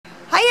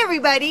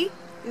everybody!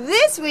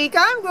 This week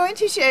I'm going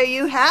to show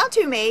you how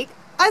to make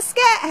a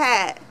scat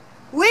hat,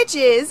 which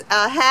is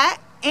a hat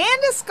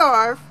and a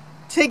scarf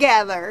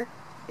together.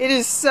 It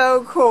is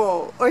so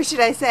cool, or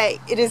should I say,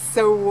 it is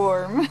so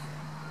warm.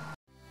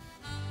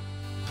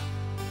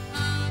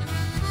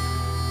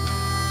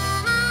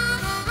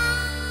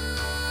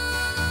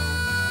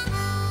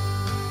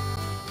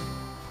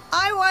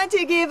 I want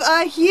to give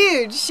a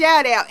huge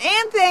shout out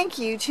and thank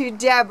you to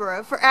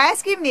Deborah for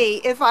asking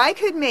me if I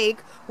could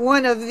make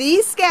one of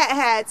these scat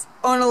hats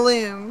on a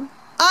loom.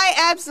 I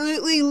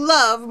absolutely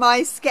love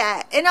my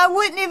scat, and I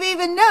wouldn't have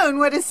even known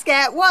what a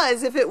scat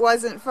was if it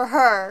wasn't for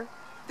her.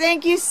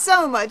 Thank you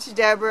so much,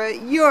 Deborah.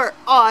 You're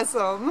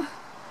awesome.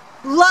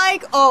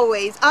 Like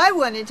always, I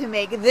wanted to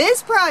make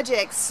this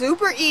project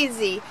super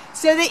easy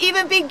so that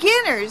even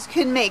beginners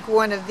could make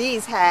one of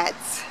these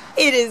hats.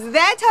 It is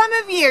that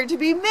time of year to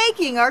be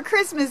making our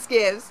Christmas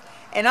gifts,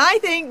 and I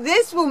think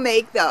this will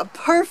make the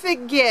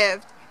perfect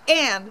gift,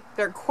 and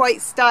they're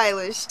quite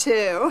stylish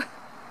too.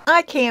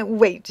 I can't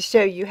wait to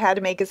show you how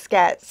to make a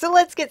scat, so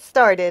let's get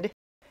started.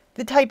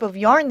 The type of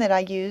yarn that I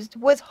used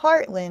was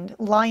Heartland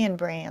Lion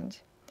brand.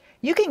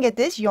 You can get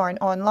this yarn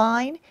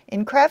online,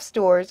 in craft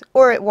stores,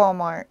 or at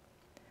Walmart.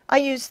 I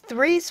used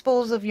 3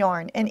 spools of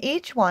yarn, and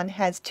each one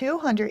has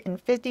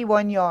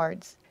 251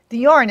 yards. The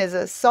yarn is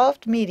a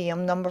soft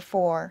medium number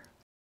 4.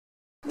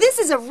 This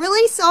is a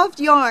really soft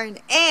yarn,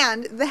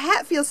 and the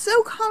hat feels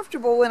so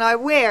comfortable when I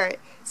wear it,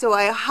 so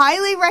I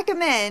highly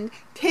recommend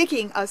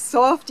picking a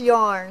soft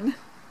yarn.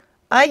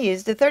 I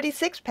used a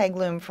 36 peg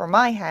loom for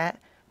my hat,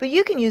 but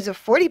you can use a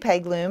 40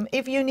 peg loom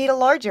if you need a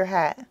larger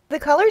hat. The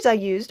colors I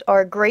used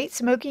are Great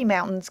Smoky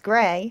Mountains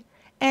Gray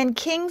and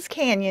Kings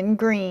Canyon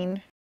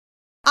Green.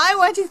 I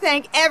want to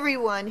thank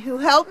everyone who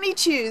helped me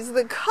choose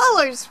the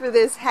colors for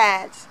this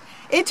hat.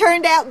 It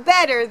turned out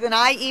better than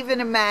I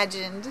even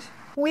imagined.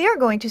 We are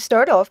going to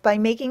start off by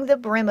making the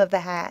brim of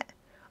the hat.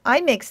 I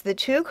mixed the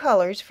 2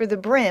 colors for the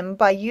brim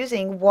by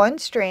using 1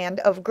 strand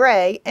of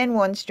gray and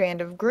 1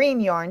 strand of green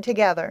yarn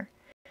together.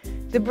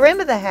 The brim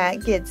of the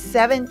hat gets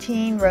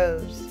 17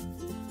 rows.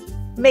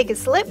 Make a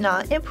slip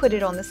knot and put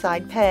it on the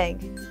side peg.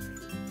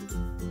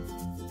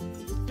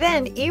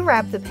 Then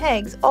E-wrap the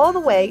pegs all the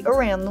way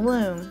around the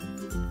loom.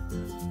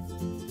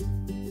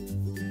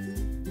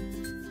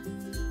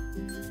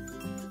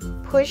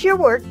 Push your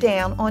work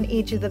down on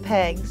each of the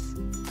pegs.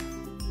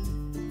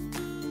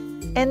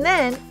 And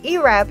then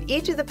E-wrap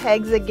each of the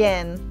pegs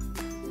again.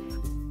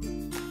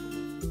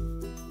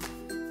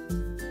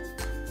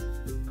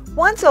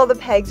 Once all the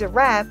pegs are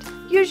wrapped,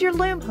 use your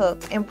loom hook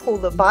and pull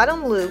the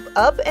bottom loop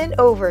up and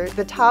over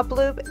the top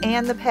loop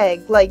and the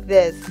peg like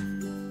this.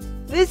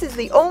 This is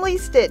the only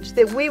stitch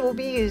that we will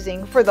be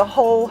using for the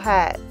whole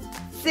hat.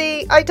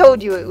 See, I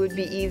told you it would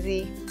be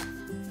easy.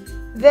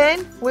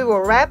 Then we will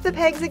wrap the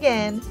pegs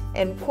again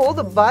and pull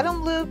the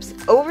bottom loops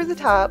over the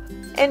top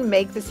and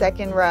make the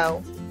second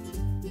row.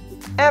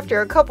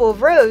 After a couple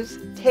of rows,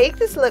 take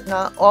the slip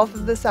knot off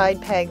of the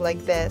side peg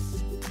like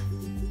this.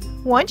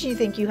 Once you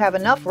think you have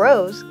enough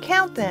rows,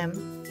 count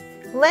them.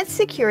 Let's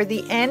secure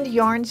the end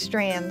yarn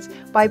strands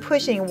by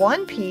pushing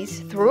one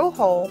piece through a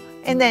hole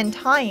and then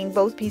tying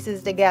both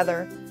pieces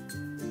together.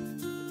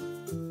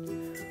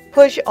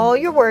 Push all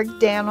your work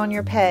down on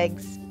your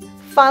pegs.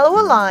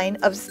 Follow a line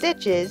of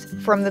stitches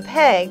from the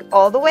peg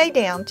all the way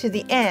down to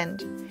the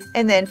end,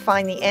 and then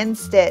find the end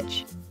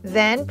stitch.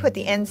 Then put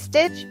the end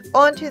stitch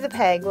onto the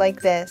peg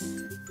like this.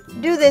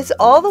 Do this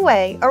all the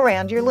way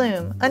around your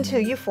loom until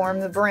you form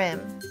the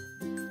brim.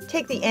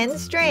 Take the end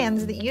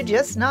strands that you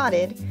just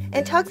knotted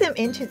and tuck them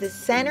into the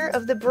center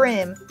of the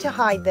brim to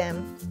hide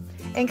them,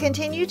 and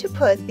continue to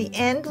put the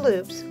end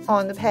loops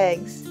on the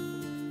pegs.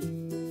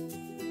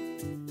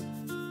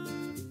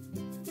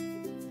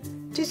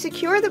 To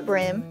secure the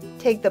brim,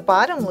 take the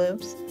bottom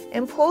loops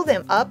and pull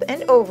them up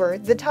and over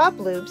the top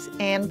loops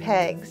and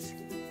pegs.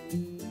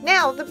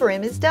 Now the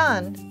brim is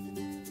done.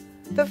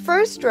 The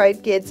first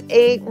stripe gets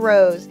 8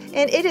 rows,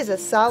 and it is a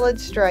solid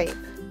stripe.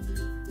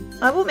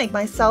 I will make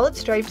my solid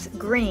stripes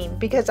green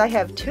because I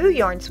have 2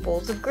 yarn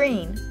spools of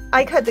green.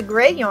 I cut the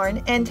gray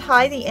yarn and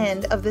tie the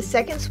end of the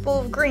second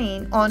spool of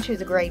green onto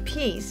the gray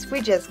piece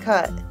we just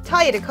cut.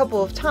 Tie it a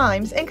couple of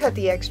times and cut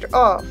the extra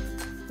off.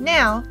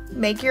 Now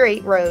make your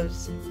 8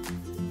 rows.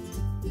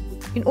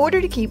 In order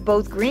to keep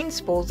both green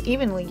spools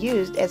evenly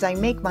used as I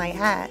make my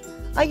hat,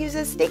 I use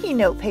a sticky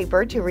note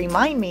paper to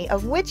remind me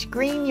of which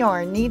green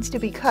yarn needs to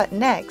be cut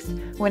next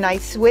when I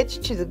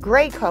switch to the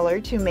gray color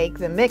to make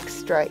the mixed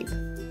stripe.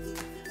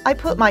 I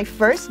put my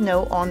first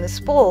note on the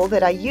spool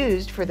that I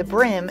used for the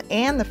brim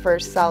and the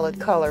first solid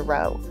color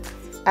row.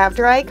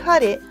 After I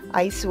cut it,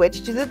 I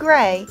switch to the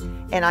gray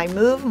and I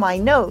move my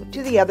note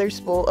to the other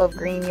spool of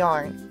green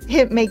yarn.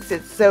 It makes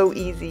it so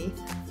easy.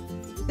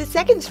 The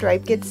second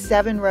stripe gets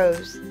 7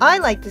 rows. I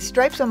like the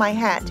stripes on my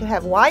hat to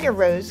have wider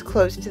rows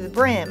close to the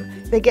brim.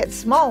 They get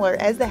smaller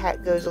as the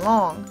hat goes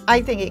along.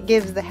 I think it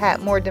gives the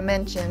hat more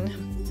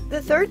dimension.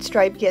 The third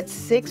stripe gets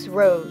 6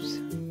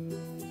 rows.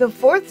 The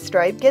fourth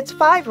stripe gets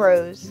 5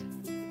 rows.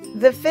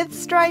 The fifth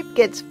stripe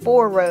gets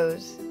 4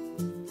 rows.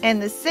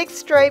 and the 6th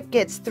stripe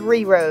gets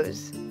 3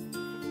 rows.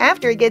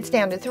 After it gets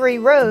down to 3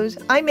 rows,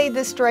 I made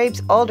the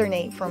stripes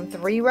alternate from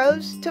 3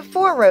 rows to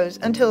 4 rows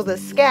until the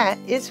scat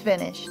is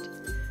finished.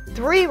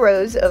 3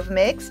 rows of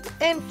mixed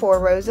and 4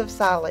 rows of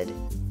solid.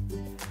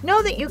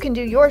 Know that you can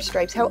do your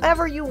stripes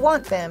however you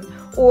want them,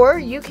 or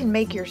you can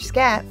make your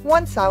scat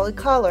one solid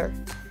color.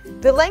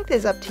 The length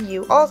is up to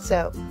you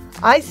also.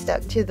 I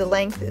stuck to the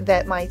length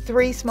that my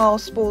 3 small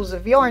spools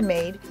of yarn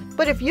made,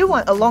 but if you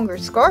want a longer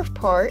scarf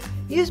part,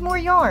 use more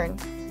yarn.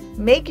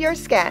 Make your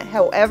scat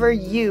however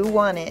you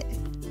want it.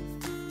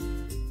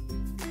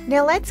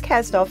 Now let's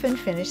cast off and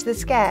finish the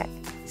scat.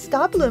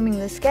 Stop looming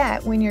the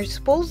scat when your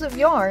spools of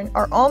yarn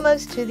are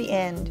almost to the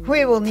end.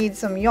 We will need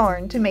some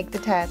yarn to make the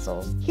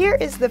tassels. Here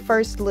is the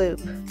first loop.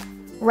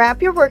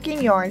 Wrap your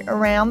working yarn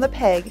around the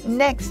peg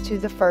next to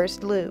the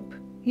first loop.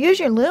 Use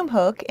your loom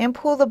hook and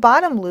pull the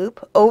bottom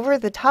loop over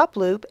the top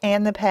loop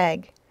and the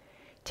peg.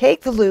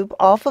 Take the loop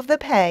off of the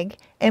peg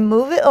and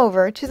move it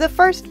over to the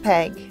first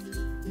peg.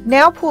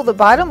 Now pull the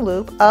bottom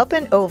loop up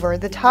and over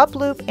the top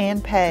loop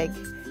and peg,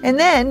 and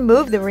then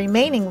move the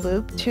remaining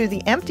loop to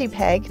the empty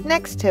peg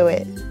next to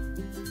it.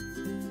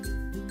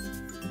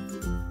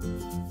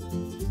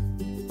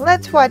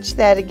 Let's watch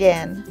that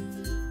again.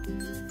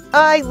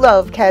 I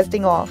love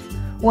casting off.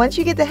 Once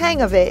you get the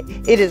hang of it,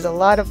 it is a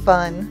lot of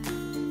fun.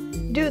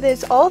 Do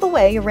this all the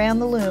way around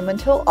the loom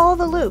until all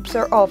the loops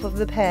are off of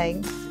the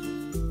pegs.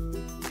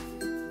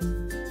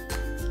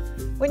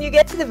 When you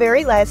get to the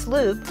very last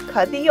loop,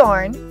 cut the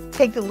yarn,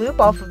 take the loop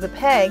off of the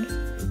peg,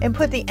 and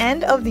put the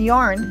end of the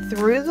yarn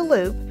through the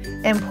loop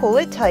and pull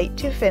it tight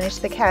to finish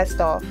the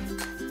cast off.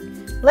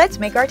 Let's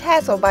make our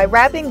tassel by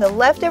wrapping the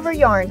leftover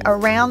yarn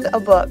around a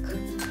book.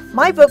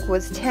 My book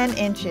was 10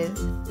 inches.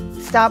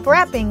 Stop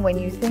wrapping when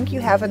you think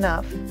you have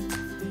enough.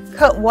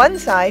 Cut one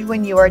side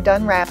when you are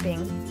done wrapping,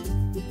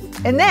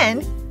 and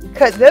then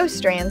cut those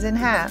strands in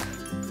half.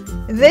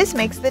 This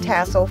makes the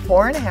tassel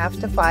 4.5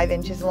 to 5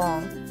 inches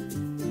long.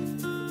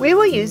 We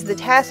will use the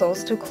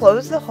tassels to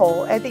close the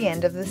hole at the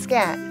end of the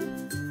scat.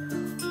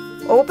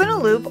 Open a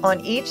loop on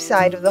each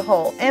side of the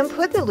hole and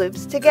put the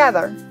loops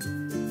together.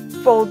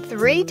 Fold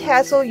 3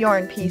 tassel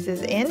yarn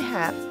pieces in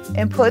half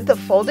and put the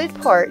folded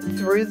part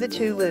through the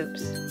 2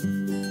 loops.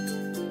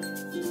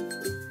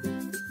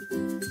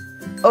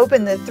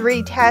 Open the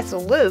 3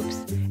 tassel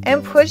loops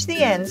and push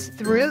the ends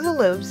through the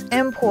loops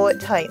and pull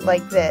it tight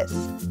like this.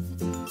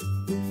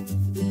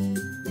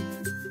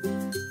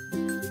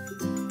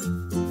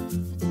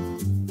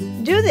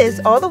 Do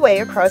this all the way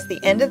across the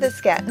end of the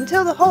scat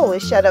until the hole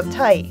is shut up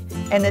tight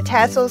and the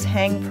tassels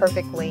hang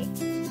perfectly.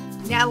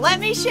 Now let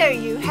me show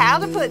you how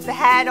to put the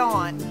hat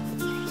on.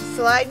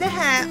 Slide the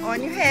hat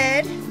on your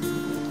head,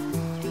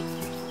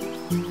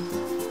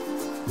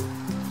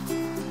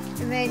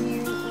 and then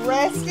you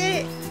rest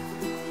it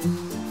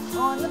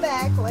on the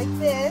back like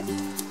this.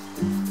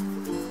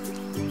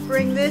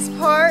 Bring this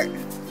part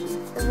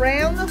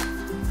around the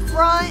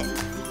front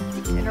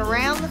and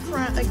around the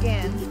front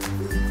again.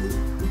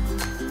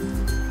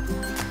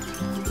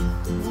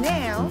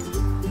 Now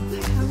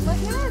I have my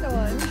hat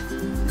on.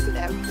 Isn't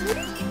that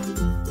pretty?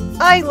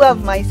 I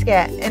love my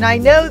scat, and I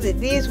know that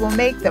these will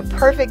make the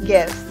perfect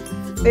gifts.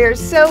 They are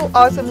so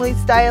awesomely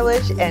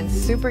stylish and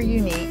super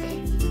unique.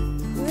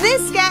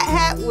 This scat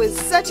hat was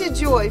such a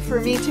joy for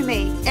me to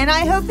make, and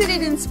I hope that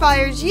it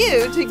inspires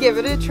you to give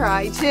it a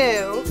try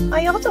too.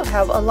 I also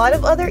have a lot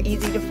of other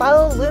easy to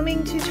follow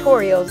looming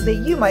tutorials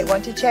that you might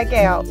want to check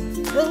out.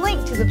 The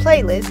link to the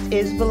playlist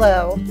is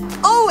below.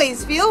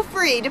 Always feel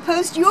free to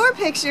post your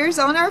pictures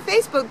on our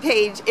Facebook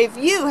page if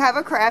you have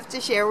a craft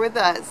to share with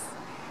us.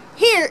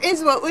 Here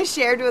is what was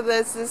shared with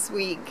us this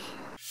week.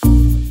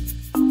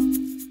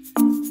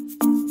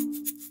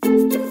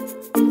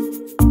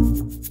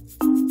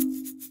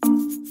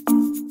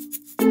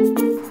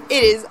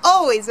 It is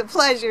always a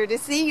pleasure to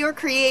see your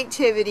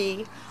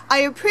creativity. I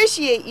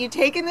appreciate you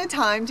taking the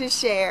time to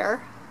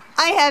share.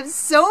 I have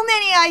so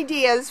many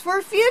ideas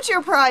for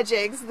future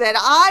projects that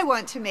I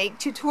want to make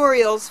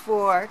tutorials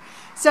for,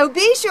 so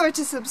be sure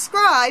to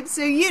subscribe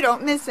so you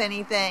don't miss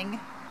anything.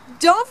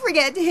 Don't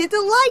forget to hit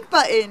the like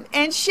button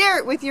and share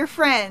it with your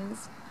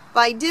friends.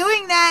 By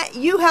doing that,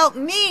 you help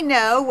me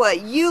know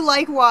what you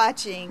like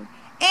watching,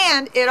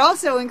 and it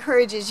also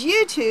encourages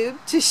YouTube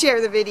to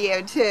share the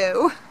video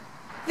too.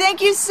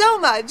 Thank you so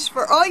much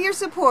for all your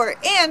support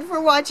and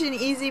for watching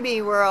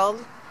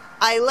EasyMeWorld.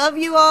 I love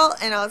you all,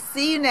 and I'll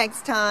see you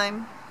next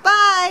time.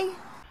 Bye!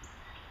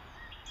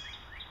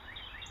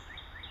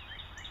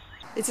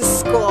 It's a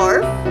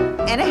scarf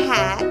and a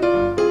hat